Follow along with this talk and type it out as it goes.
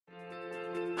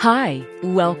Hi,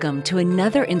 welcome to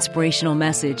another inspirational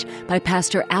message by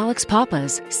Pastor Alex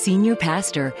Papas, Senior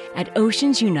Pastor at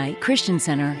Oceans Unite Christian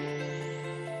Center.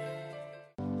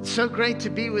 So great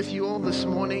to be with you all this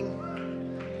morning.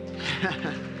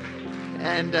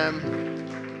 And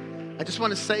I just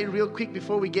want to say real quick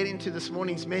before we get into this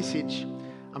morning's message,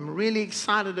 I'm really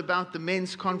excited about the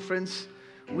men's conference.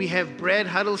 We have Brad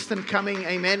Huddleston coming,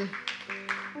 amen.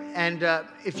 And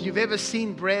if you've ever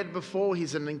seen Brad before,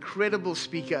 he's an incredible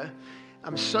speaker.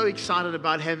 I'm so excited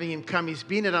about having him come. He's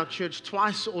been at our church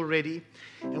twice already.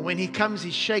 And when he comes,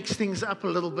 he shakes things up a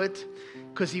little bit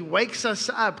because he wakes us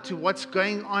up to what's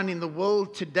going on in the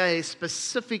world today,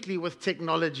 specifically with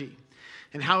technology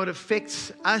and how it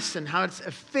affects us and how it's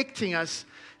affecting us.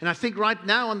 And I think right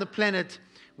now on the planet,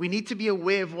 we need to be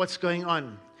aware of what's going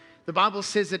on. The Bible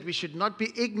says that we should not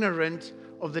be ignorant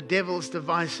of the devil's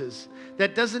devices.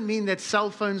 That doesn't mean that cell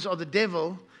phones are the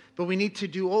devil, but we need to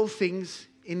do all things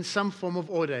in some form of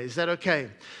order. Is that okay?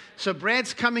 So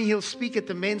Brad's coming. He'll speak at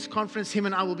the men's conference. Him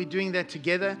and I will be doing that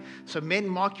together. So men,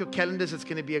 mark your calendars. It's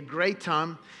going to be a great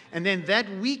time. And then that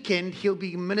weekend, he'll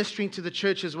be ministering to the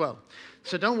church as well.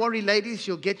 So don't worry, ladies.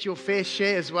 You'll get your fair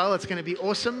share as well. It's going to be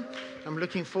awesome. I'm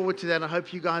looking forward to that. I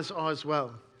hope you guys are as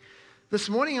well. This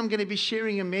morning, I'm going to be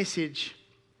sharing a message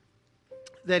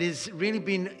that has really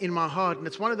been in my heart. And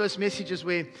it's one of those messages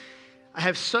where I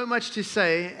have so much to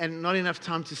say and not enough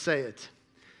time to say it.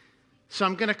 So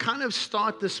I'm going to kind of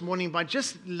start this morning by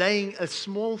just laying a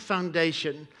small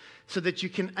foundation so that you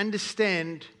can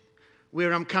understand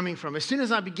where I'm coming from. As soon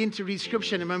as I begin to read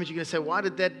scripture in a moment, you're going to say, what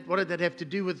did that have to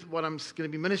do with what I'm going to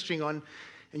be ministering on?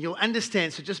 And you'll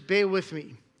understand, so just bear with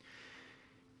me.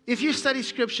 If you study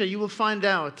scripture, you will find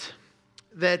out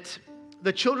that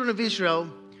the children of Israel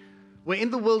were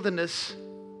in the wilderness,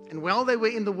 and while they were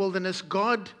in the wilderness,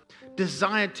 God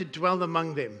desired to dwell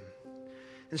among them.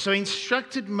 And so he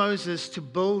instructed Moses to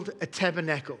build a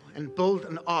tabernacle and build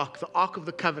an ark, the Ark of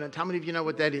the Covenant. How many of you know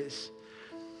what that is?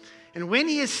 And when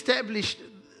he established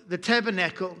the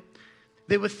tabernacle,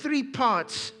 there were three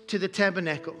parts to the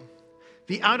tabernacle.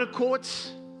 The outer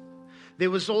courts,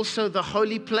 there was also the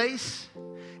holy place,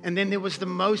 and then there was the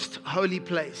most holy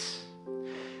place.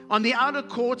 On the outer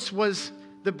courts was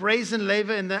the brazen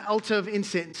laver and the altar of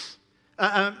incense.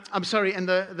 And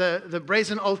the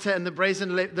brazen altar and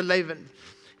the laver.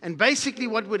 And basically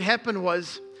what would happen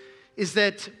is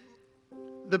that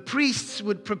the priests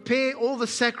would prepare all the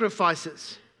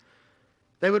sacrifices.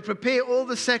 They would prepare all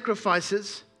the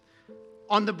sacrifices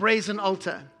on the brazen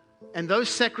altar. And those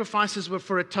sacrifices were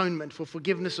for atonement, for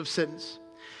forgiveness of sins.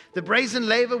 The brazen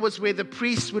laver was where the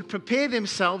priests would prepare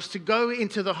themselves to go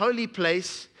into the holy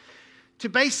place to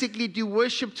basically do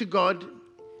worship to God,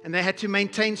 and they had to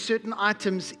maintain certain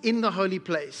items in the holy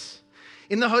place.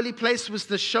 In the holy place was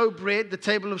the showbread, the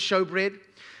table of showbread,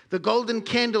 the golden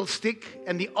candlestick,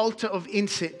 and the altar of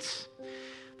incense.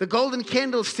 The golden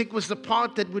candlestick was the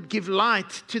part that would give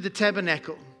light to the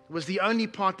tabernacle. It was the only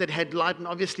part that had light, and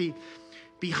obviously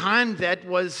behind that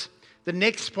was the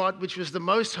next part, which was the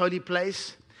most holy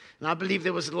place, and I believe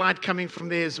there was light coming from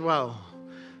there as well.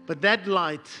 But that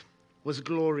light was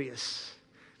glorious.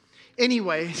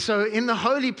 Anyway, so in the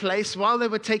holy place, while they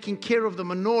were taking care of the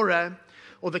menorah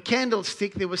or the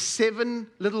candlestick, there were 7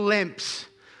 little lamps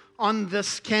on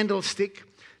this candlestick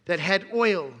that had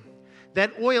oil.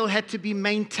 That oil had to be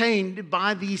maintained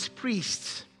by these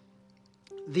priests.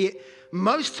 The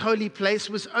most holy place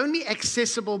was only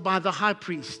accessible by the high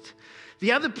priest.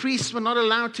 The other priests were not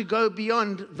allowed to go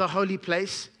beyond the holy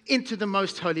place into the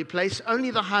most holy place,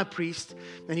 only the high priest,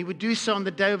 and he would do so on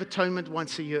the Day of Atonement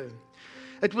once a year.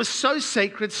 It was so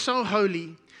sacred, so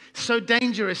holy, so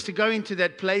dangerous to go into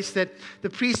that place that the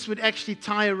priests would actually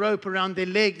tie a rope around their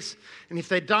legs, and if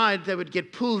they died, they would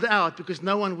get pulled out because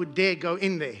no one would dare go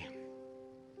in there.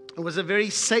 It was a very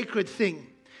sacred thing.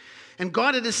 And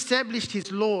God had established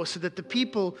his law so that the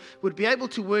people would be able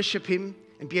to worship him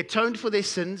and be atoned for their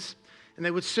sins, and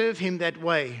they would serve him that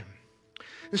way.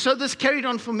 And so this carried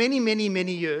on for many, many,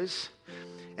 many years.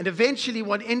 And eventually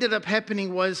what ended up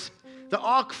happening was the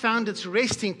ark found its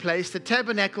resting place, the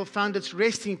tabernacle found its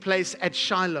resting place at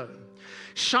Shiloh.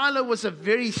 Shiloh was a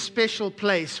very special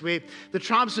place where the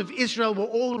tribes of Israel were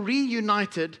all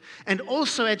reunited. And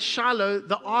also at Shiloh,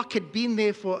 the ark had been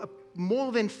there for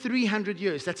more than 300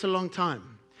 years. That's a long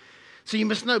time. So you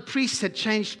must know priests had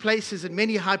changed places and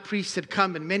many high priests had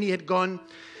come and many had gone.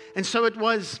 And so it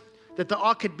was that the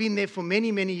ark had been there for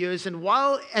many, many years. And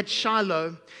while at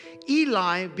Shiloh,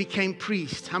 Eli became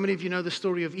priest. How many of you know the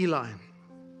story of Eli?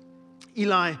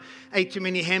 Eli ate too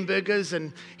many hamburgers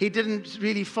and he didn't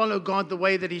really follow God the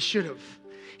way that he should have.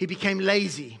 He became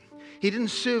lazy. He didn't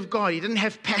serve God. He didn't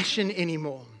have passion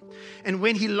anymore. And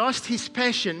when he lost his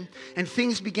passion and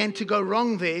things began to go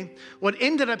wrong there, what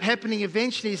ended up happening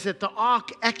eventually is that the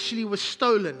ark actually was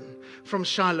stolen from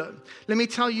Shiloh. Let me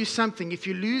tell you something. If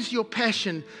you lose your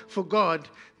passion for God,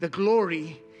 the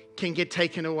glory can get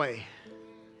taken away.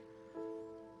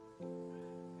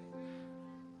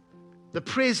 The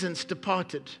presence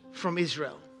departed from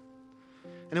Israel.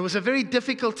 And it was a very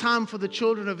difficult time for the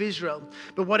children of Israel.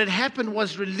 But what had happened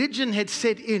was religion had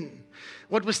set in.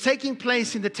 What was taking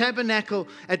place in the tabernacle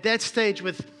at that stage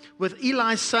with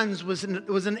Eli's sons was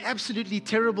an absolutely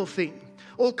terrible thing.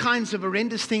 All kinds of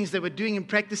horrendous things they were doing and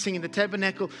practicing in the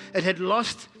tabernacle. It had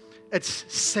lost its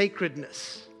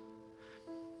sacredness.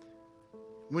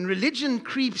 When religion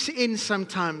creeps in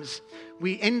sometimes,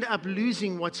 we end up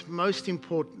losing what's most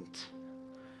important.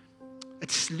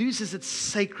 It loses its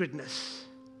sacredness.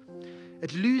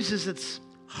 It loses its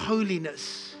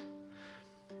holiness.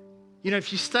 You know,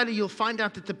 if you study, you'll find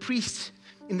out that the priests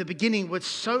in the beginning were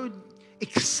so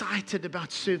excited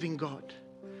about serving God.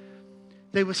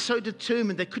 They were so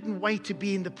determined. They couldn't wait to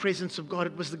be in the presence of God.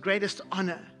 It was the greatest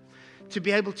honor to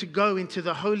be able to go into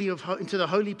the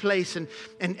holy place and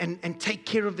take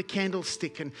care of the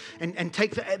candlestick and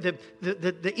take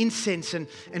the incense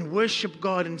and worship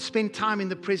God and spend time in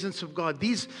the presence of God.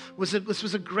 This was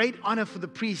a great honor for the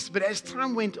priests. But as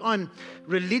time went on,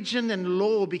 religion and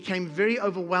law became very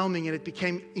overwhelming, and it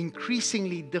became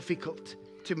increasingly difficult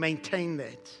to maintain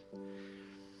that.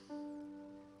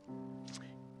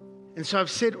 And so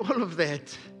I've said all of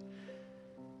that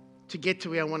to get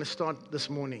to where I want to start this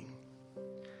morning.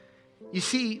 You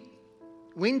see,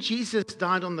 when Jesus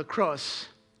died on the cross,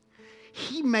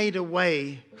 he made a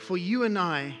way for you and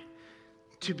I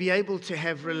to be able to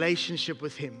have relationship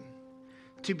with him,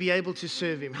 to be able to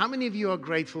serve him. How many of you are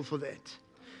grateful for that?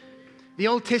 The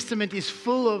Old Testament is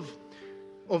full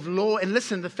of law. And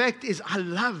listen, the fact is, I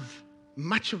love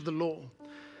much of the law.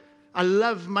 I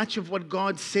love much of what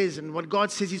God says, and what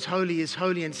God says is holy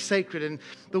and sacred. And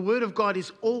the Word of God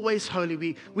is always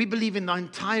holy. We believe in the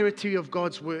entirety of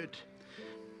God's Word.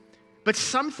 But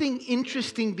something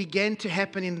interesting began to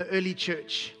happen in the early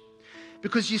church.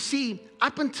 Because you see,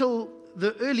 up until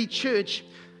the early church,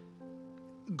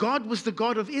 God was the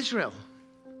God of Israel.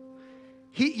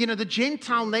 The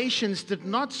Gentile nations did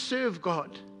not serve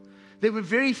God. There were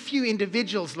very few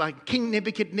individuals like King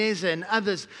Nebuchadnezzar and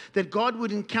others that God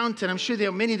would encounter. And I'm sure there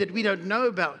are many that we don't know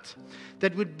about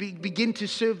that would begin to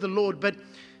serve the Lord. But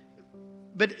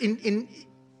in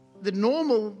the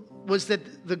normal was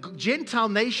that the Gentile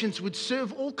nations would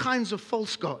serve all kinds of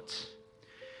false gods.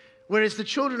 Whereas the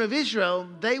children of Israel,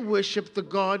 they worshiped the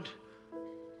God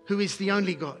who is the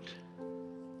only God.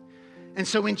 And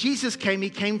so when Jesus came, he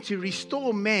came to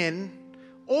restore man,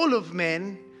 all of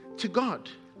man, to God.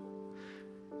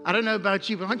 I don't know about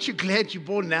you, but aren't you glad you're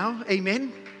born now?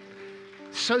 Amen?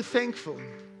 So thankful.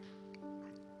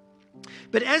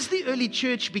 But as the early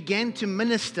church began to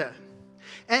minister,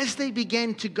 as they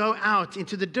began to go out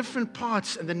into the different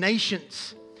parts and the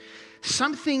nations,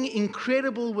 something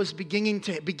incredible was beginning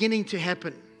to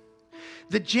happen.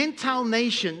 The Gentile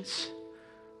nations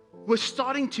were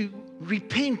starting to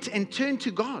repent and turn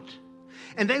to God.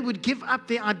 And they would give up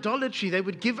their idolatry. They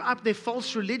would give up their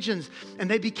false religions.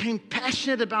 And they became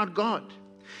passionate about God.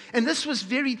 And this was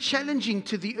very challenging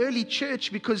to the early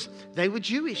church because they were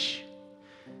Jewish.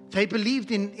 They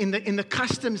believed in the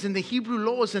customs and the Hebrew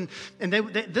laws. And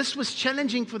this was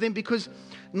challenging for them because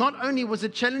not only was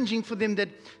it challenging for them that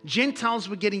Gentiles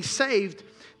were getting saved,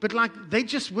 but like they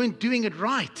just weren't doing it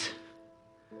right.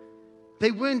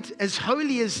 They weren't as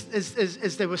holy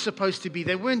as they were supposed to be.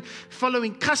 They weren't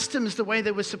following customs the way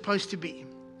they were supposed to be.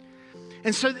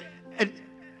 And so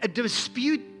a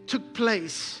dispute took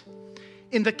place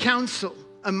in the council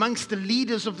amongst the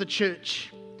leaders of the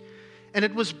church. And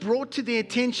it was brought to their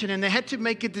attention, and they had to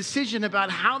make a decision about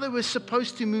how they were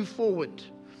supposed to move forward.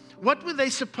 What were they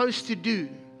supposed to do?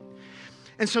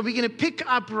 And so we're going to pick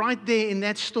up right there in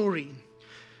that story.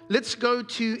 Let's go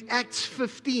to Acts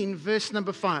 15, verse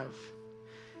number 5.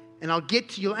 And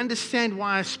you'll understand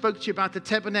why I spoke to you about the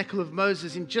tabernacle of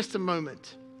Moses in just a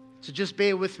moment. So just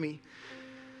bear with me.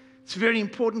 It's very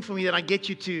important for me that I get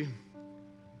you to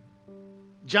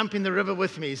jump in the river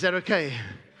with me. Is that okay?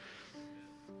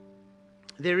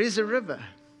 There is a river.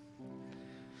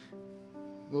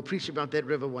 We'll preach about that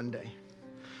river one day.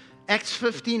 Acts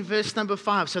 15, verse number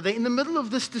 5. So they're in the middle of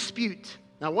this dispute.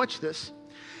 Now watch this.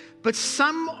 But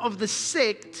some of the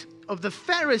sect of the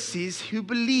Pharisees who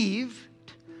believed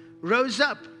rose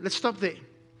up. Let's stop there.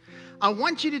 I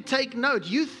want you to take note.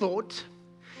 You thought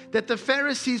that the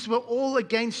Pharisees were all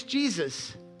against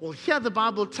Jesus. Well, here the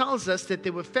Bible tells us that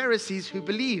there were Pharisees who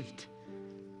believed,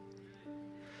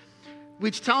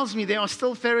 which tells me there are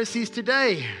still Pharisees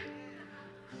today.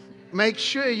 Make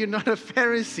sure you're not a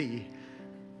Pharisee.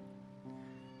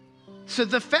 So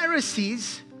the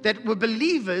Pharisees that were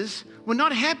believers were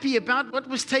not happy about what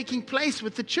was taking place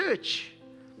with the church.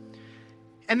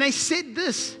 And they said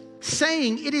this,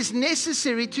 saying, it is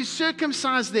necessary to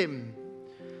circumcise them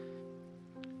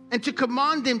and to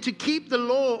command them to keep the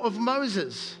law of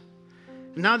Moses.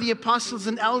 Now the apostles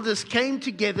and elders came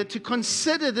together to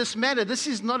consider this matter. This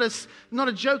is not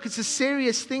a joke, it's a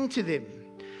serious thing to them.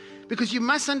 Because you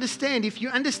must understand, if you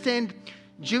understand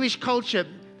Jewish culture,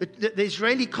 the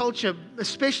Israeli culture,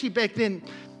 especially back then,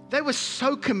 they were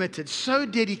so committed, so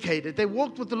dedicated. They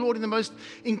walked with the Lord in the most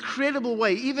incredible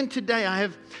way. Even today, I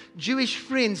have Jewish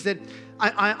friends that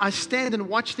I stand and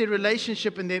watch their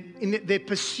relationship and their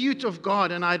pursuit of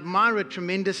God, and I admire it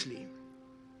tremendously.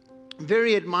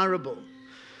 Very admirable.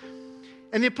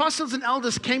 And the apostles and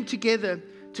elders came together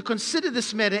to consider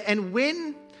this matter, and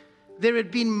when there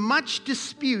had been much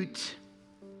dispute,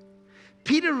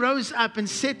 Peter rose up and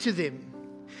said to them,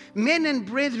 men and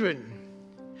brethren,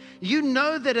 you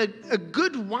know that a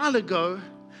good while ago,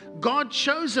 God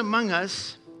chose among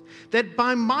us that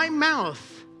by my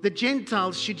mouth the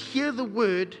Gentiles should hear the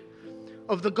word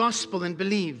of the gospel and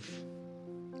believe.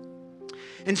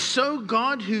 And so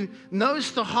God, who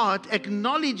knows the heart,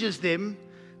 acknowledges them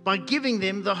by giving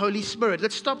them the Holy Spirit.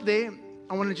 Let's stop there.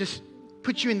 I want to just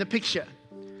put you in the picture.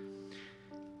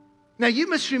 Now you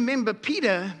must remember,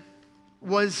 Peter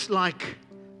was like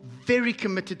very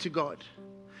committed to God.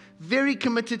 Very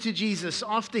committed to Jesus.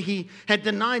 After he had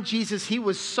denied Jesus, he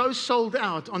was so sold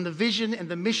out on the vision and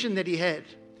the mission that he had.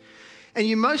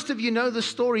 And most of you know the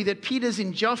story that Peter's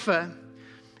in Joppa,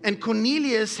 and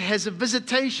Cornelius has a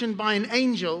visitation by an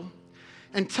angel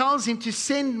and tells him to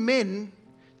send men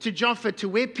to Joppa, to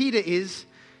where Peter is,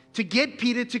 to get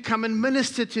Peter to come and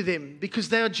minister to them, because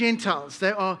they are Gentiles,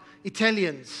 they are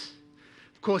Italians.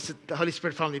 Of course, the Holy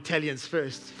Spirit found Italians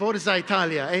first. Forza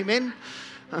Italia, amen?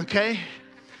 Okay.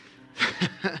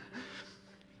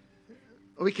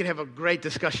 We can have a great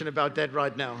discussion about that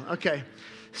right now. Okay.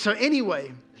 So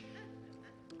anyway,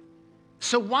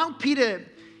 so while Peter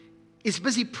is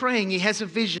busy praying, he has a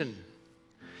vision.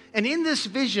 And in this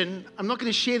vision, I'm not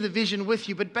going to share the vision with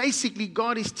you, but basically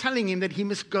God is telling him that he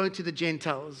must go to the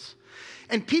Gentiles.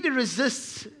 And Peter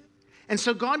resists. And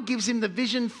so God gives him the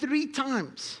vision 3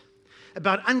 times.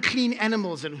 About unclean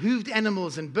animals and hooved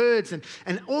animals and birds and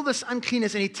all this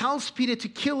uncleanness. And he tells Peter to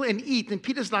kill and eat. And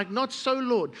Peter's like, not so,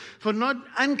 Lord, for not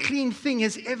unclean thing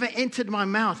has ever entered my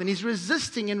mouth. And he's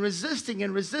resisting and resisting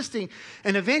and resisting.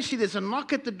 And eventually there's a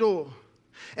knock at the door.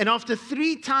 And after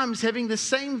 3 times having the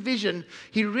same vision,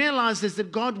 he realizes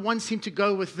that God wants him to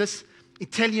go with this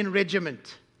Italian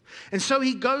regiment. And so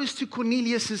he goes to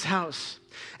Cornelius' house.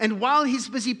 And while he's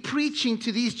busy preaching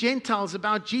to these Gentiles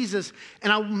about Jesus,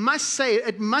 and I must say,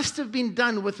 it must have been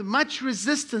done with much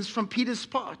resistance from Peter's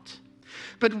part.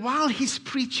 But while he's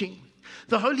preaching,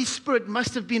 the Holy Spirit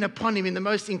must have been upon him in the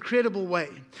most incredible way.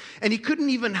 And he couldn't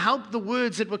even help the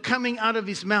words that were coming out of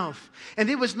his mouth. And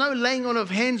there was no laying on of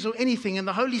hands or anything. And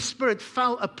the Holy Spirit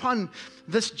fell upon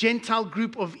this Gentile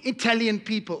group of Italian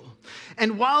people.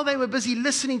 And while they were busy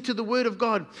listening to the word of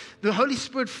God, the Holy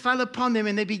Spirit fell upon them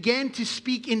and they began to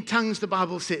speak in tongues, the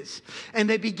Bible says. And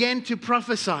they began to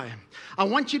prophesy. I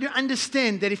want you to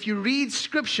understand that if you read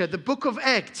Scripture, the book of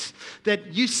Acts,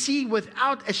 that you see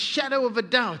without a shadow of a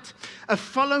doubt, a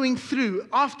following through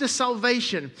after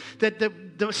salvation, that the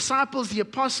disciples, the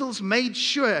apostles made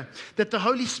sure that the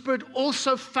Holy Spirit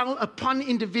also fell upon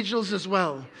individuals as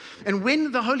well. And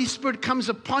when the Holy Spirit comes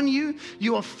upon you,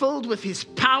 you are filled with His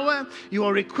power, you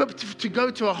are equipped to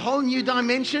go to a whole new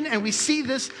dimension, and we see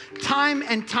this time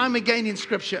and time again in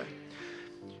Scripture.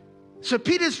 So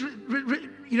Peter's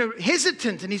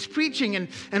hesitant and he's preaching,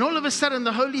 and all of a sudden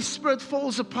the Holy Spirit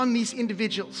falls upon these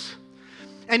individuals.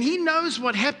 And he knows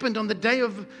what happened on the day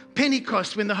of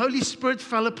Pentecost when the Holy Spirit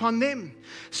fell upon them.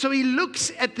 So he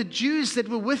looks at the Jews that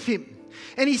were with him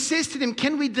and he says to them,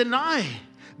 can we deny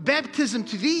baptism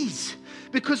to these?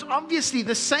 Because obviously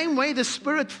the same way the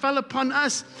Spirit fell upon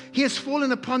us, He has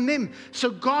fallen upon them. So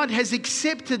God has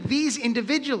accepted these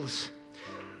individuals,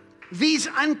 these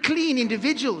unclean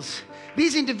individuals.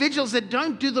 These individuals that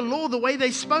don't do the law the way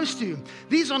they're supposed to.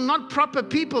 These are not proper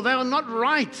people. They are not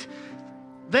right.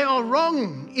 They are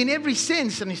wrong in every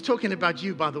sense. And he's talking about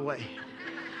you, by the way.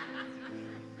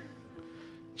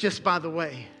 Just by the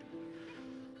way.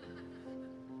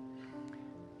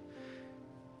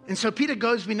 And so Peter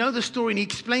goes, we know the story, and he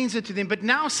explains it to them. But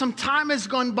now some time has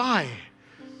gone by.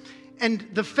 And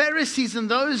the Pharisees and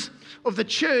those of the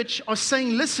church are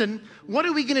saying, listen, what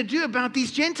are we going to do about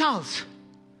these Gentiles?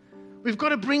 We've got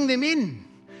to bring them in.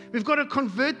 We've got to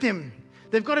convert them.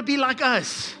 They've got to be like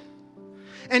us.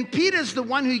 And Peter's the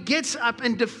one who gets up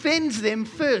and defends them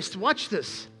first. Watch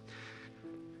this.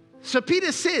 So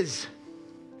Peter says,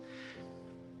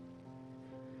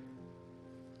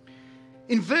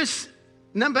 in verse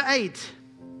number 8,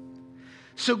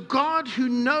 so God, who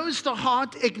knows the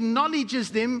heart, acknowledges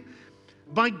them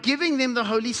by giving them the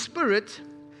Holy Spirit,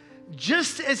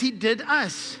 just as he did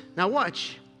us. Now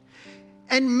watch.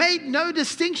 And made no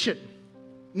distinction.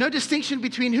 No distinction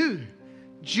between who?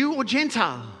 Jew or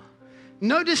Gentile.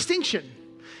 No distinction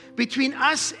between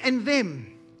us and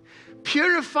them.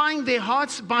 Purifying their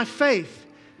hearts by faith.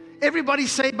 Everybody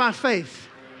say by faith.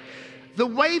 The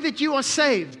way that you are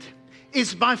saved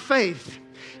is by faith.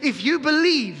 If you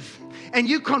believe and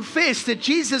you confess that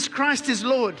Jesus Christ is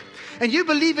Lord, and you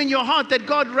believe in your heart that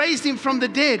God raised him from the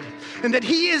dead, and that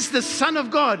he is the Son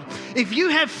of God, if you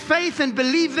have faith and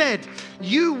believe that,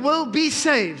 you will be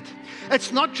saved.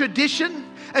 It's not tradition,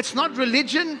 it's not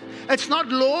religion, it's not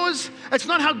laws, it's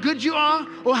not how good you are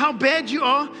or how bad you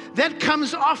are. That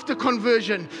comes after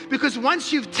conversion. Because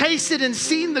once you've tasted and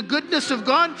seen the goodness of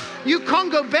God, you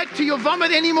can't go back to your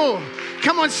vomit anymore.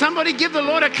 Come on, somebody give the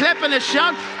Lord a clap and a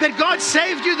shout that God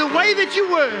saved you the way that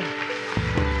you were.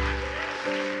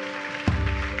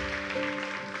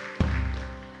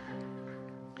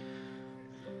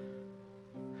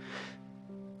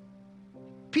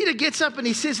 Peter gets up and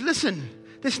he says, listen,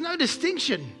 there's no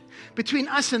distinction between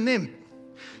us and them.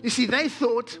 You see, they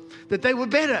thought that they were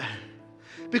better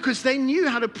because they knew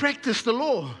how to practice the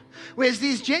law. Whereas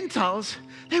these Gentiles,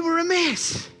 they were a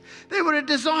mess. They were a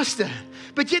disaster.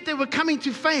 But yet they were coming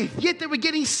to faith. Yet they were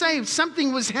getting saved.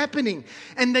 Something was happening.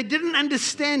 And they didn't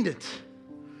understand it.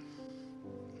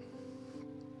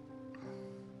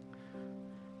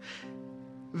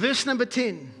 Verse number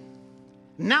 10.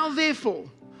 Now therefore,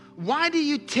 why do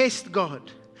you test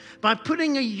God? By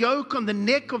putting a yoke on the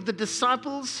neck of the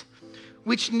disciples,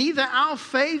 which neither our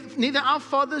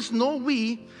fathers nor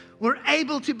we were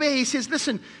able to bear. He says,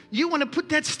 listen, you want to put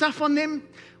that stuff on them?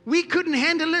 We couldn't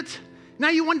handle it. Now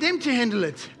you want them to handle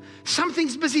it.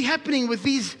 Something's busy happening with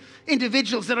these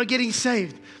individuals that are getting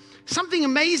saved. Something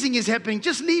amazing is happening.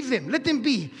 Just leave them. Let them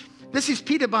be. This is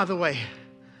Peter, by the way.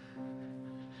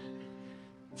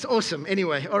 It's awesome.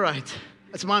 Anyway, all right.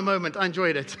 It's my moment. I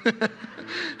enjoyed it.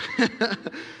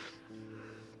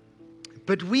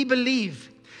 But we believe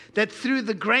that through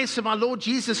the grace of our Lord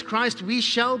Jesus Christ, we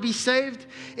shall be saved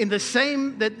in the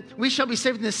same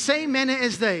manner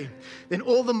as they. Then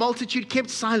all the multitude kept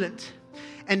silent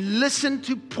and listened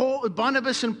to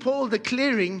Barnabas and Paul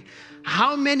declaring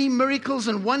how many miracles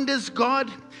and wonders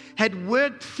God had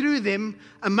worked through them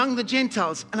among the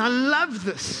Gentiles. And I love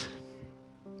this.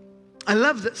 I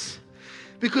love this.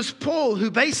 Because Paul, who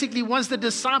basically was the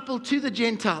disciple to the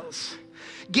Gentiles,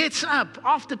 gets up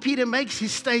after Peter makes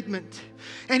his statement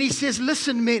and he says,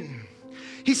 listen, men,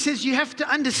 he says, you have to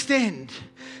understand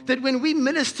that when we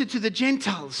minister to the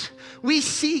Gentiles, we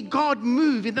see God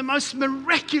move in the most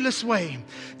miraculous way.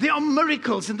 There are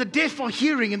miracles, and the deaf are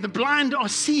hearing, and the blind are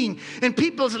seeing, and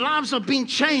people's lives are being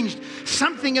changed.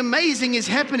 Something amazing is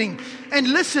happening. And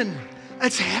listen,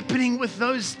 it's happening with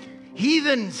those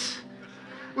heathens,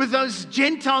 with those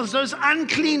Gentiles, those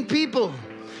unclean people.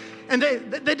 And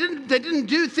they didn't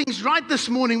do things right this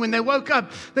morning when they woke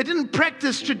up. They didn't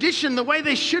practice tradition the way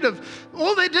they should have.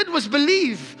 All they did was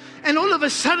believe. And all of a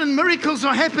sudden, miracles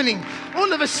are happening.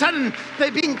 All of a sudden, they're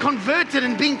being converted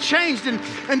and being changed.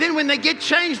 And then when they get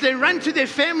changed, they run to their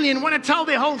family and want to tell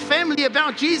their whole family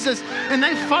about Jesus. And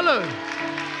they follow.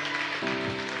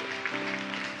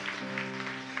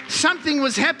 Something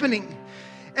was happening.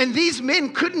 And these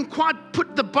men couldn't quite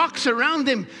put the box around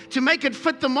them to make it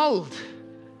fit the mold.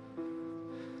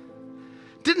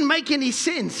 Didn't make any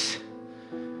sense.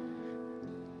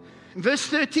 Verse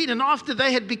 13, and after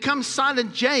they had become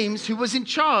silent, James, who was in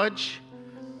charge,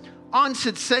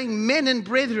 answered, saying, men and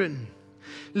brethren,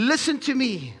 listen to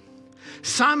me.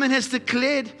 Simon has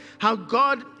declared how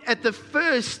God at the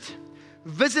first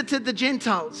visited the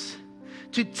Gentiles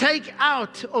to take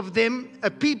out of them a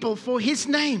people for his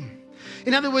name.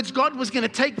 In other words, God was going to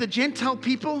take the Gentile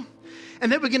people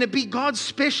and they were going to be God's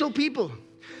special people.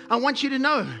 I want you to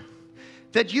know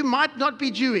that you might not be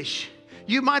Jewish,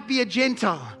 you might be a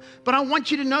Gentile, but I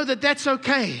want you to know that that's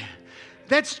okay.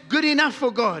 That's good enough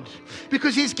for God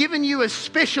because he's given you a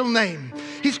special name.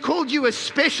 He's called you a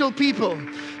special people.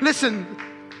 Listen,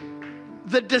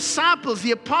 the disciples,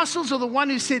 the apostles are the one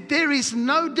who said there is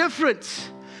no difference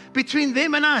between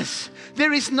them and us.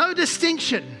 There is no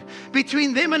distinction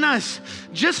between them and us.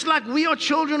 Just like we are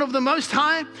children of the Most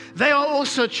High, they are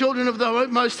also children of the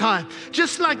Most High.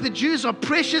 Just like the Jews are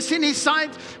precious in His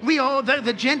sight,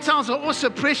 the Gentiles are also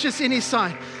precious in His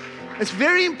sight. It's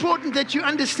very important that you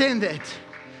understand that.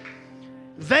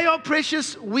 They are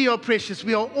precious, we are precious.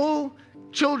 We are all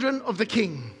children of the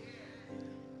King.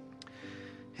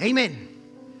 Amen.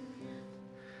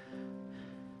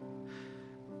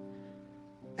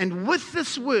 And with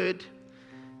this word,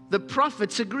 the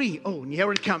prophets agree. Oh, and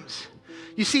here it comes.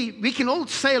 You see, we can all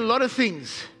say a lot of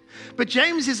things, but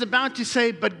James is about to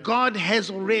say, but God has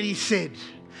already said.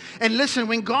 And listen,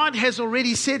 when God has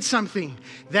already said something,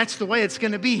 that's the way it's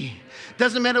going to be.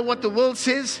 Doesn't matter what the world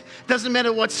says, doesn't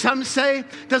matter what some say,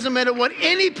 doesn't matter what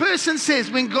any person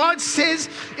says. When God says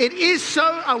it is so,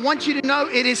 I want you to know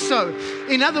it is so.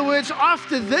 In other words,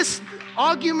 after this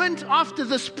argument, after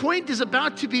this point is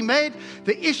about to be made,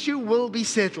 the issue will be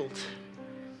settled.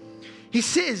 He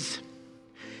says,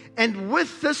 and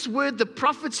with this word the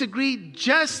prophets agreed,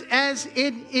 just as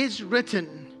it is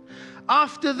written,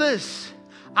 after this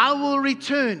I will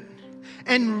return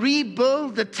and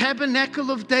rebuild the tabernacle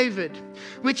of David,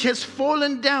 which has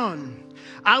fallen down.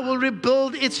 I will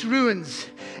rebuild its ruins,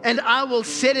 and I will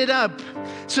set it up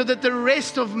so that the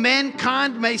rest of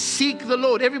mankind may seek the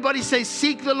Lord. Everybody say,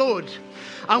 seek the Lord.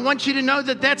 I want you to know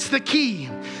that that's the key.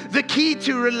 The key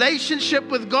to relationship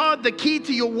with God, the key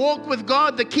to your walk with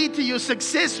God, the key to your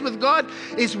success with God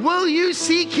is, will you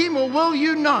seek Him or will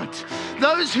you not?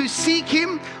 Those who seek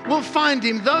Him will find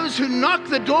Him. Those who knock,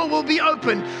 the door will be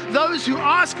open. Those who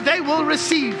ask, they will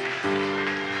receive.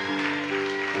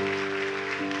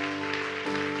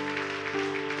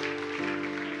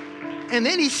 And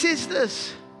then he says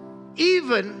this,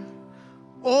 even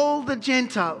all the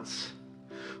Gentiles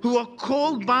who are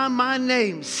called by my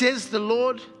name, says the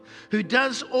Lord, who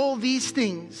does all these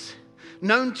things,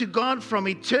 known to God from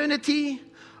eternity,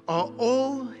 are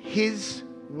all His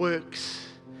works.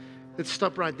 Let's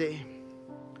stop right there.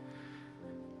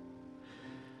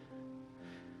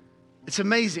 It's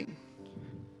amazing.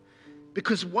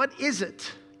 Because what is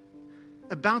it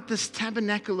about this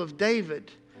tabernacle of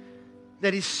David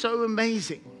that is so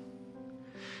amazing?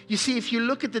 You see, if you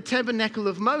look at the tabernacle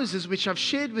of Moses, which I've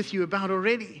shared with you about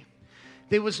already,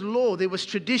 there was law, there was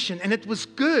tradition, and it was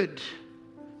good.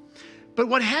 But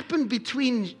what happened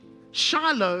between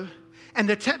Shiloh and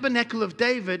the tabernacle of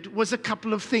David was a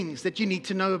couple of things that you need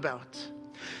to know about.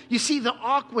 You see, the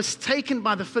ark was taken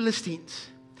by the Philistines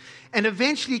and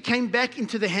eventually came back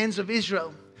into the hands of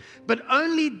Israel. But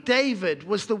only David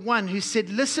was the one who said,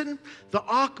 listen, the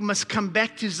ark must come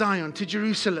back to Zion, to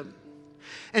Jerusalem.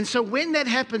 And so when that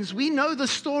happens, we know the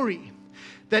story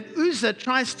that Uzzah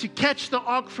tries to catch the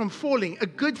ark from falling, a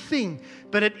good thing,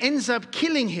 but it ends up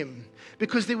killing him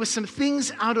because there were some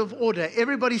things out of order.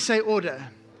 Everybody say order.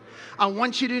 I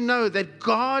want you to know that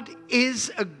God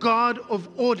is a God of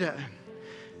order.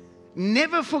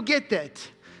 Never forget that.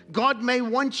 God may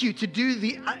want you to do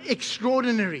the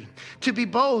extraordinary, to be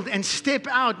bold and step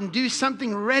out and do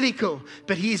something radical,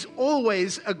 but He is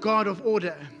always a God of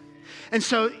order. And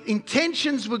so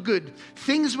intentions were good,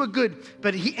 things were good,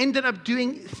 but he ended up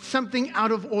doing something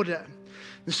out of order.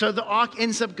 And so the ark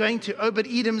ends up going to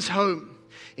Obed-Edom's home.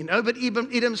 In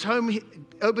Obed-Edom's home,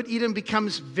 Obed-Edom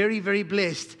becomes very, very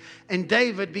blessed, and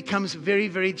David becomes very,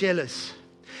 very jealous.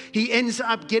 He ends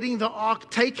up getting the ark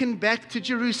taken back to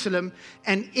Jerusalem,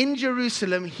 and in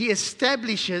Jerusalem, he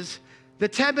establishes the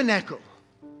tabernacle.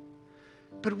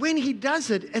 But when he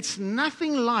does it, it's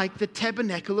nothing like the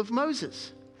tabernacle of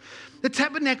Moses. The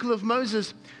tabernacle of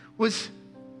Moses was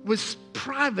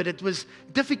private. It was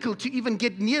difficult to even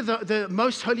get near the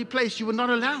most holy place. You were not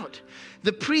allowed.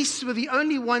 The priests were the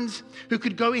only ones who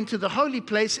could go into the holy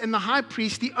place, and the high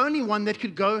priest, the only one that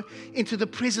could go into the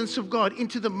presence of God,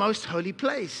 into the most holy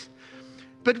place.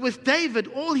 But with David,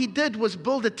 all he did was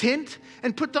build a tent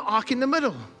and put the ark in the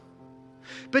middle.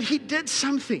 But he did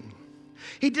something.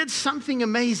 He did something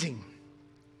amazing.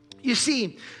 You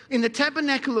see, in the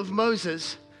tabernacle of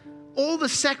Moses, all the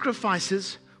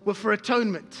sacrifices were for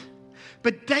atonement.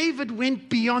 But David went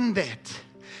beyond that.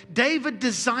 David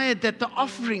desired that the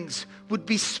offerings would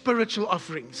be spiritual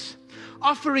offerings.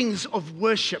 Offerings of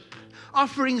worship.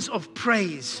 Offerings of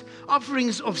praise.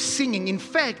 Offerings of singing. In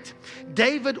fact,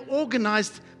 David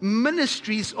organized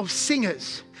ministries of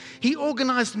singers. He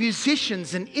organized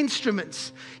musicians and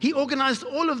instruments. He organized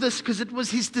all of this because it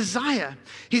was his desire.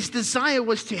 His desire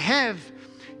was to have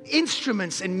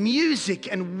instruments and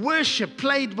music and worship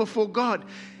played before God.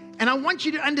 And I want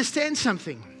you to understand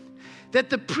something, that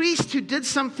the priest who did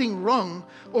something wrong,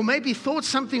 or maybe thought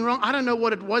something wrong, I don't know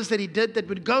what it was that he did, that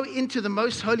would go into the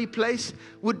most holy place,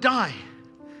 would die.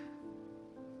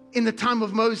 in the time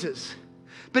of Moses.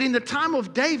 But in the time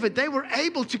of David, they were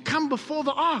able to come before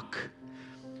the ark.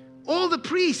 All the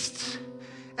priests.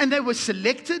 And they were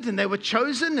selected and they were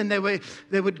chosen, and they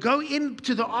would go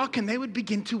into the ark and they would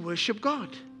begin to worship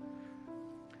God.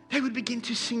 They would begin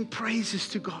to sing praises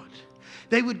to God.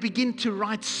 They would begin to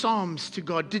write psalms to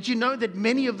God. Did you know that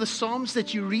many of the psalms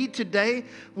that you read today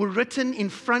were written in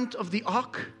front of the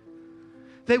ark?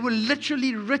 They were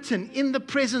literally written in the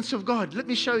presence of God. Let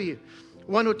me show you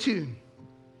one or two.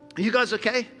 Are you guys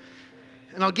okay?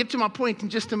 And I'll get to my point in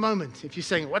just a moment. If you're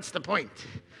saying, what's the point?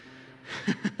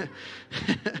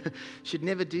 Should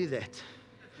never do that.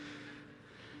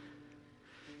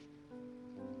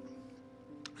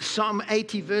 Psalm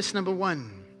 80, verse number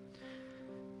 1.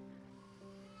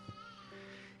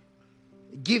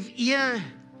 Give ear,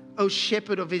 O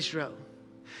shepherd of Israel,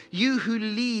 you who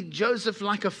lead Joseph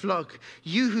like a flock,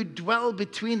 you who dwell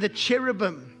between the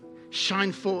cherubim,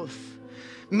 shine forth.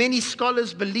 Many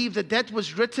scholars believe that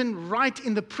was written right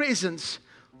in the presence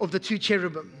of the two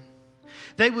cherubim.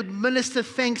 They would minister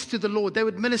thanks to the Lord. They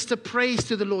would minister praise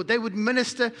to the Lord. They would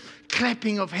minister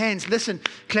clapping of hands. Listen,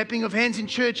 clapping of hands in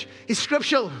church is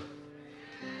scriptural.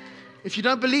 If you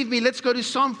don't believe me, let's go to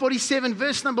Psalm 47,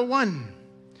 verse number 1.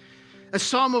 A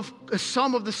psalm of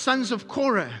the sons of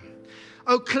Korah.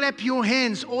 Oh, clap your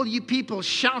hands, all you people.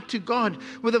 Shout to God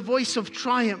with a voice of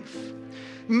triumph.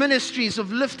 Ministries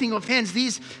of lifting of hands.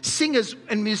 These singers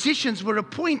and musicians were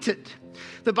appointed.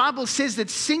 The Bible says that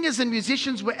singers and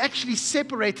musicians were actually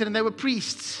separated, and they were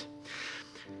priests.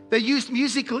 They used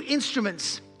musical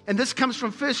instruments. And this comes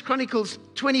from 1 Chronicles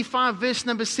 25, verse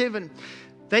number 7.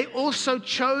 They also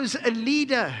chose a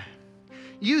leader.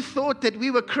 You thought that we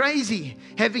were crazy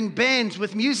having bands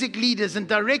with music leaders and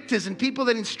directors and people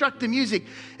that instruct the music.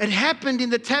 It happened in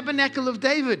the tabernacle of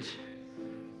David.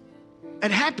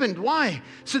 It happened. Why?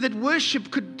 So that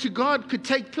worship to God could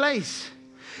take place.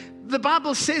 The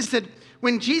Bible says that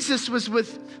when Jesus was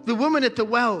with the woman at the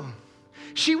well,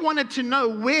 she wanted to know,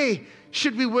 where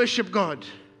should we worship God?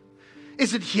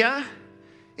 Is it here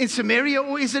in Samaria,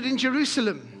 or is it in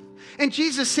Jerusalem? And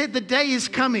Jesus said, the day is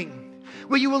coming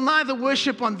where you will neither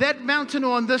worship on that mountain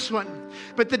or on this one,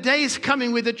 but the day is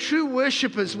coming where the true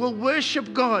worshipers will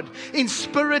worship God in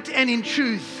spirit and in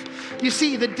truth. You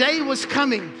see, the day was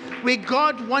coming where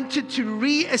God wanted to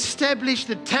re-establish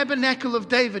the tabernacle of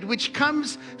David, which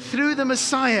comes through the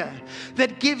Messiah,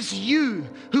 that gives you,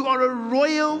 who are a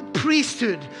royal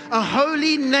priesthood, a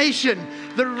holy nation,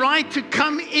 the right to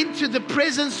come into the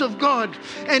presence of God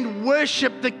and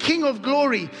worship the King of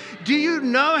Glory. Do you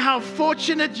know how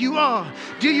fortunate you are?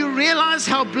 Do you realize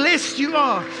how blessed you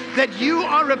are that you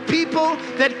are a people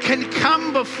that can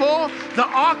come before the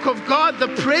ark of God,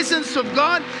 the presence of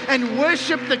God, and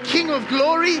worship the King of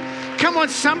Glory? Come on,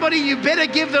 somebody, you better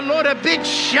give the Lord a big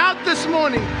shout this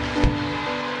morning.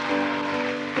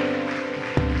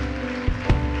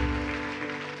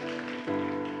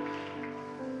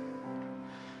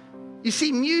 You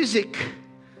see, music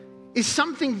is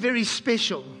something very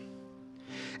special.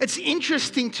 It's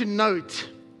interesting to note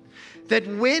that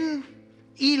when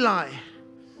Eli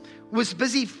was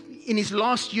busy in his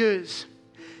last years,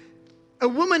 a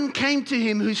woman came to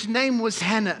him whose name was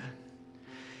Hannah.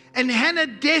 And Hannah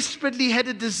desperately had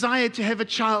a desire to have a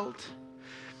child.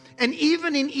 And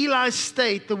even in Eli's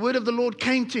state, the word of the Lord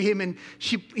came to him, and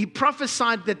he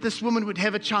prophesied that this woman would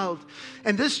have a child.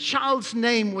 And this child's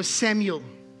name was Samuel.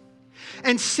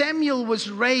 And Samuel was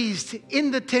raised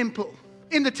in the temple,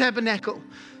 in the tabernacle,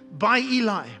 by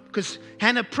Eli, because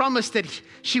Hannah promised that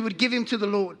she would give him to the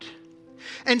Lord.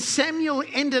 And Samuel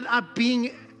ended up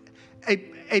being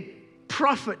a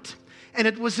prophet. And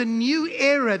it was a new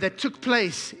era that took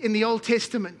place in the Old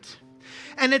Testament.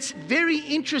 And it's very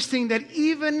interesting that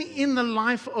even in the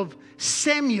life of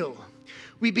Samuel,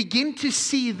 we begin to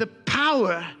see the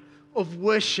power of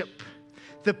worship,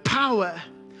 the power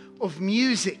of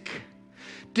music.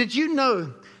 Did you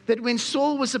know that when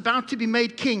Saul was about to be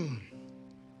made king,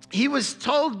 he was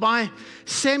told by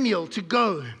Samuel to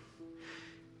go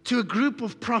to a group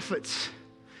of prophets,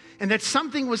 and that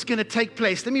something was going to take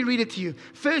place? Let me read it to you.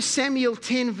 1 Samuel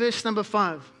 10, verse number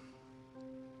 5.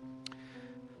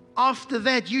 After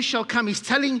that you shall come. He's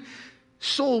telling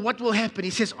Saul what will happen. He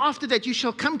says, after that you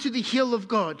shall come to the hill of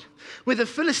God, where the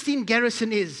Philistine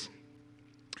garrison is.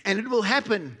 And it will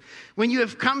happen when you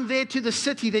have come there to the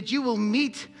city, that you will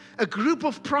meet a group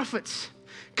of prophets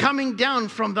coming down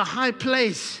from the high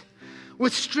place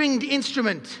with stringed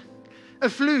instrument, a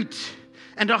flute,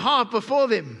 and a harp before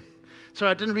them.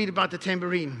 Sorry, I didn't read about the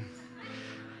tambourine.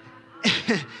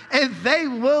 And they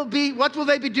will be, what will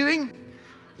they be doing?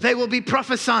 They will be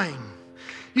prophesying.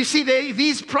 You see,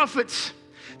 these prophets,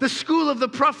 the school of the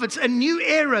prophets, a new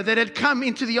era that had come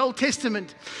into the Old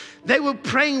Testament. They were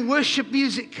praying worship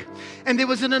music, and there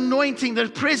was an anointing. The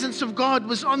presence of God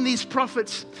was on these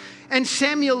prophets. And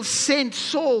Samuel sent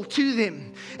Saul to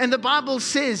them. And the Bible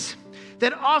says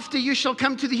that after you shall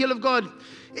come to the hill of God,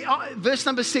 verse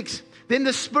number 6, then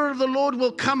the Spirit of the Lord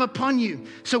will come upon you.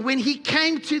 So when he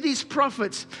came to these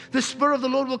prophets, the Spirit of the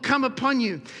Lord will come upon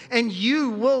you, and you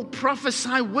will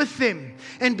prophesy with them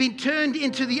and be turned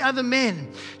into the other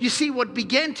men. You see, what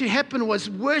began to happen was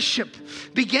worship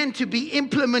began to be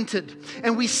implemented.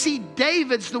 And we see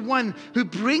David's the one who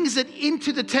brings it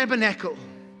into the tabernacle.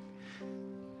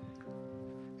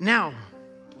 Now,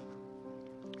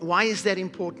 why is that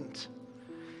important?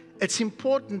 It's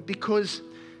important because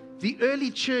the early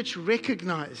church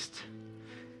recognized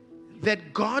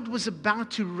that God was about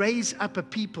to raise up a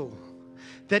people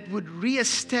that would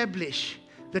reestablish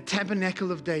the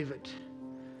tabernacle of David.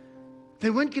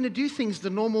 They weren't going to do things the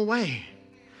normal way.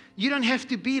 You don't have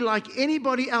to be like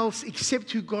anybody else except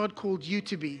who God called you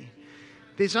to be.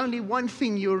 There's only one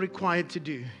thing you're required to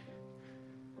do.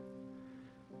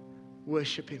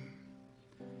 Worship Him.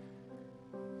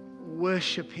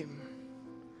 Worship Him.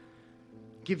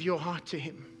 Give your heart to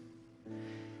Him.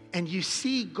 And you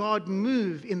see God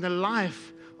move in the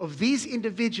life of these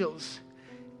individuals,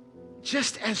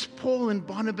 just as Paul and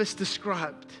Barnabas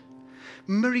described.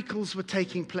 Miracles were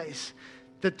taking place.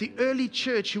 That the early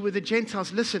church, who were the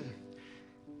Gentiles, listen,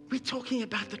 we're talking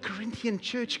about the Corinthian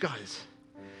church, guys.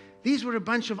 These were a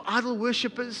bunch of idol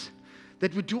worshipers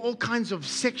that would do all kinds of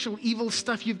sexual evil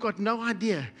stuff. You've got no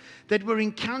idea. That were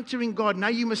encountering God. Now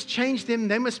you must change them.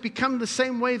 They must become the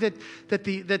same way that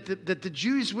the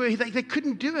Jews were. They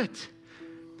couldn't do it.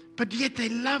 But yet they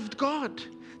loved God.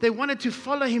 They wanted to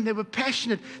follow Him. They were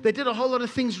passionate. They did a whole lot of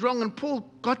things wrong. And Paul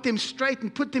got them straight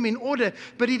and put them in order.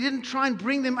 But he didn't try and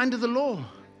bring them under the law.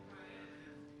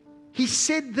 He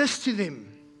said this to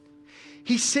them.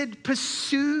 He said,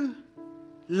 pursue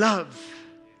love.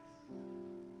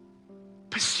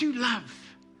 Pursue love.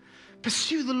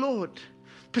 Pursue the Lord.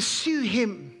 Pursue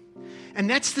Him. And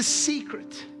that's the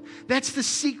secret. That's the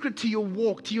secret to your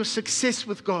walk, to your success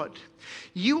with God.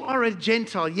 You are a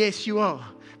Gentile. Yes, you are.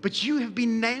 But you have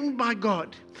been named by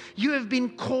God. You have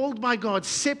been called by God,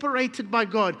 separated by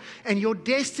God. And your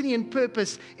destiny and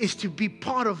purpose is to be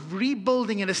part of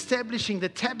rebuilding and establishing the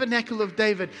tabernacle of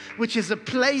David, which is a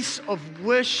place of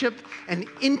worship and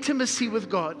intimacy with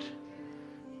God.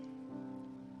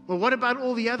 Well, what about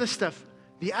all the other stuff?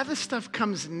 The other stuff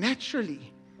comes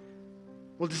naturally.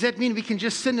 Well, does that mean we can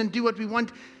just sin and do what we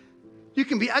want? You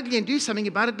can be ugly and do something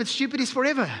about it, but stupid is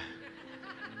forever.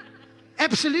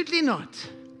 Absolutely not.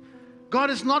 God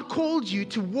has not called you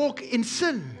to walk in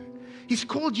sin. He's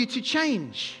called you to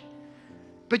change.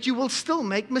 But you will still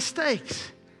make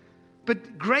mistakes.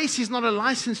 But grace is not a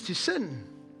license to sin.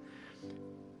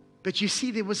 But you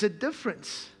see, there was a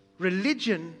difference.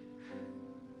 Religion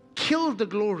killed the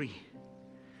glory,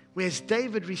 whereas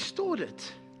David restored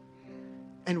it.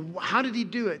 And how did he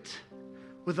do it?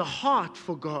 With a heart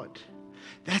for God.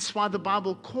 That's why the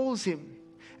Bible calls him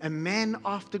a man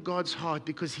after God's heart,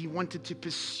 because he wanted to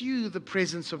pursue the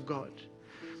presence of God.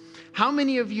 How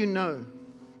many of you know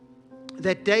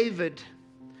that David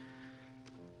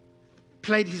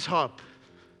played his harp,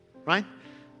 right?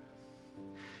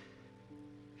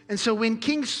 And so when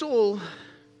King Saul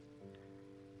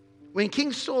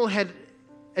had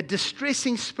a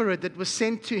distressing spirit that was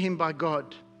sent to him by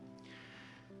God,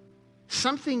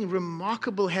 something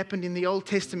remarkable happened in the Old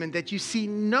Testament that you see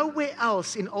nowhere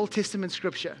else in Old Testament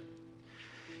scripture.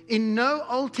 In no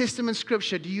Old Testament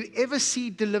scripture do you ever see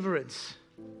deliverance.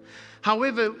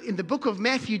 However, in the book of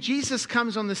Matthew, Jesus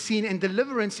comes on the scene and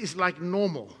deliverance is like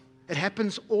normal. It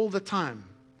happens all the time.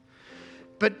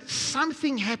 But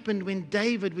something happened when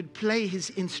David would play his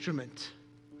instrument.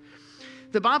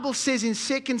 The Bible says in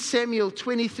 2 Samuel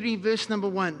 23, verse number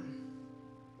 1.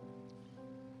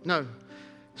 No,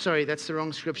 sorry, that's the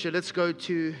wrong scripture. Let's go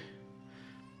to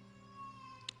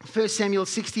 1 Samuel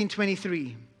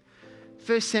 16:23.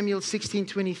 1 Samuel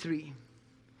 16:23.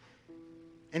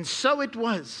 And so it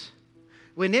was,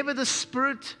 whenever the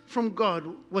Spirit from God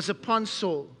was upon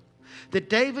Saul, that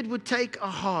David would take a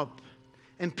harp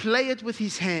and play it with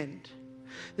his hand.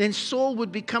 Then Saul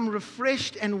would become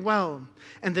refreshed and well,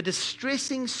 and the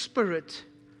distressing spirit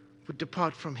would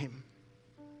depart from him.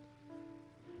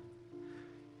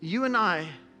 You and I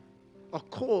are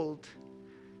called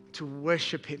to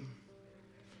worship Him,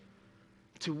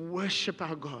 to worship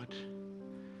our God,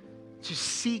 to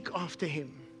seek after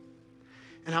Him.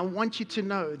 And I want you to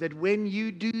know that when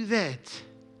you do that,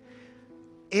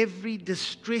 every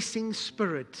distressing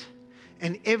spirit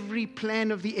and every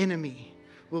plan of the enemy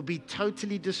will be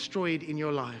totally destroyed in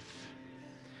your life.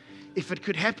 If it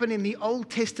could happen in the Old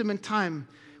Testament time,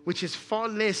 which is far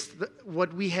less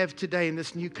what we have today in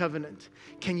this new covenant,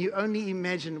 can you only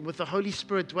imagine with the Holy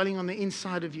Spirit dwelling on the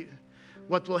inside of you,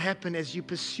 what will happen as you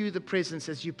pursue the presence,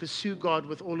 as you pursue God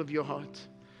with all of your heart?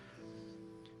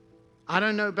 I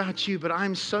don't know about you, but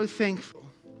I'm so thankful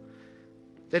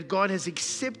that God has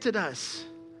accepted us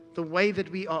the way that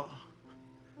we are.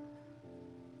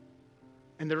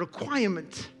 And the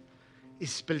requirement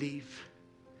is believe,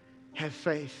 have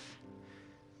faith.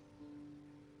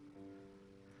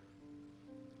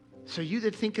 So you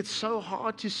that think it's so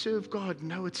hard to serve God,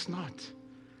 no, it's not.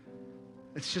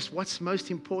 It's just what's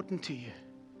most important to you.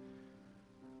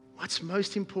 What's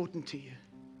most important to you?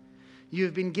 You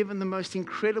have been given the most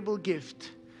incredible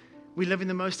gift. We live in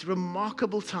the most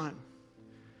remarkable time.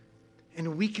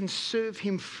 And we can serve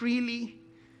Him freely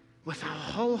with our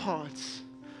whole hearts.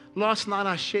 Last night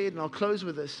I shared, and I'll close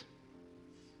with this,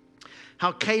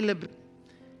 how Caleb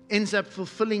ends up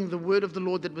fulfilling the word of the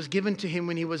Lord that was given to him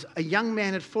when he was a young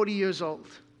man at 40 years old.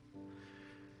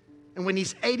 And when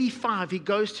he's 85, he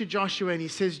goes to Joshua and he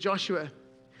says, Joshua,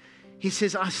 he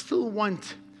says, I still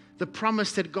want the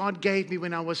promise that God gave me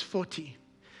when I was 40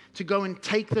 to go and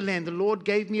take the land. The Lord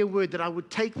gave me a word that I would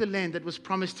take the land that was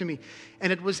promised to me.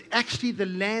 And it was actually the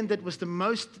land that was the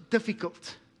most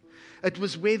difficult. It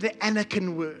was where the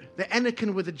Anakim were. The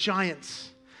Anakim were the giants.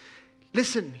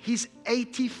 Listen, he's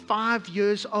 85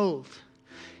 years old.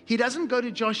 He doesn't go to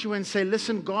Joshua and say,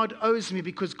 listen, God owes me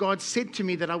because God said to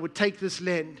me that I would take this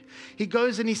land. He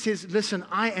goes and he says, listen,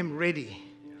 I am ready.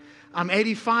 I'm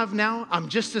 85 now. I'm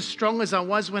just as strong as I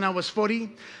was when I was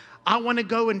 40. I want to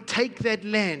go and take that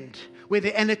land where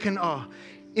the Anakim are.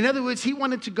 In other words, he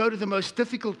wanted to go to the most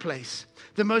difficult place,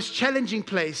 the most challenging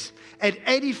place at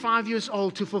 85 years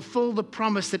old to fulfill the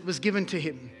promise that was given to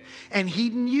him. And he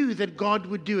knew that God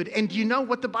would do it. And do you know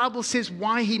what the Bible says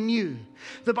why he knew?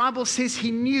 The Bible says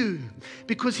he knew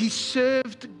because he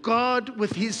served God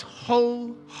with his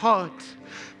whole heart.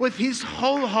 With his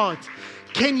whole heart.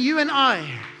 Can you and I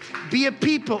be a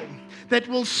people that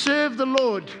will serve the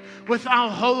Lord with our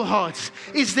whole hearts?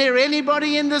 Is there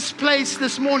anybody in this place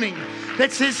this morning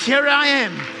that says, here I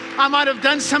am. I might have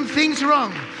done some things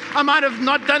wrong. I might have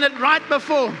not done it right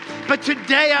before. But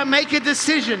today I make a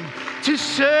decision to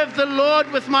serve the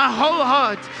Lord with my whole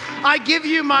heart. I give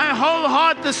you my whole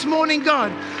heart this morning,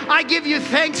 God. I give you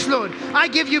thanks, Lord. I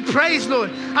give you praise,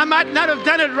 Lord. I might not have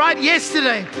done it right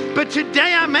yesterday, but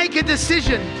today I make a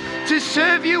decision to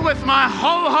serve you with my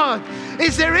whole heart.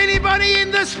 Is there anybody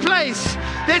in this place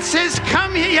that says,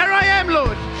 come here, here I am,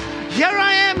 Lord. Here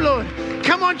I am, Lord.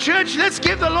 Come on, church, let's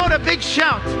give the Lord a big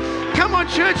shout. Come on,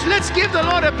 church, let's give the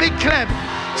Lord a big clap.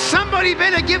 Somebody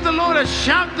better give the Lord a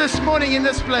shout this morning in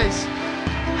this place.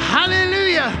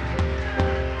 Hallelujah.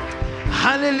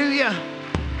 Hallelujah.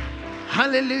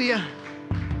 Hallelujah.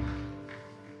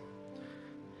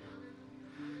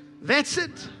 That's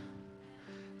it.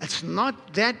 It's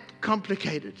not that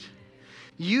complicated.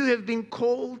 You have been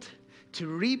called to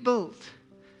rebuild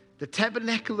the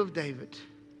tabernacle of David,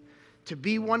 to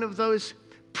be one of those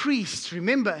priests.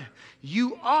 Remember,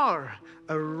 you are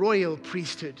a royal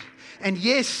priesthood. And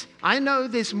yes, I know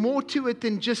there's more to it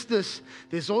than just this.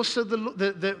 There's also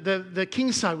the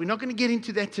king's side. We're not going to get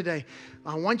into that today.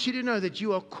 I want you to know that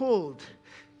you are called.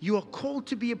 You are called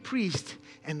to be a priest,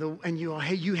 and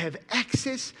you have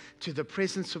access to the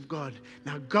presence of God.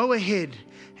 Now go ahead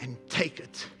and take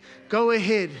it. Go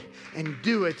ahead and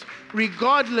do it,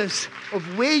 regardless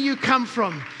of where you come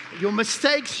from, your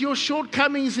mistakes, your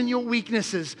shortcomings, and your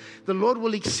weaknesses. The Lord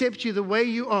will accept you the way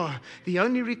you are. The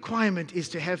only requirement is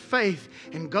to have faith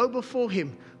and go before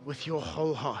Him with your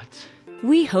whole heart.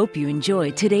 We hope you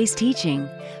enjoyed today's teaching.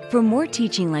 For more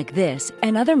teaching like this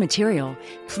and other material,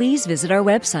 please visit our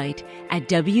website at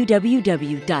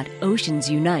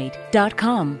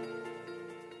www.oceansunite.com.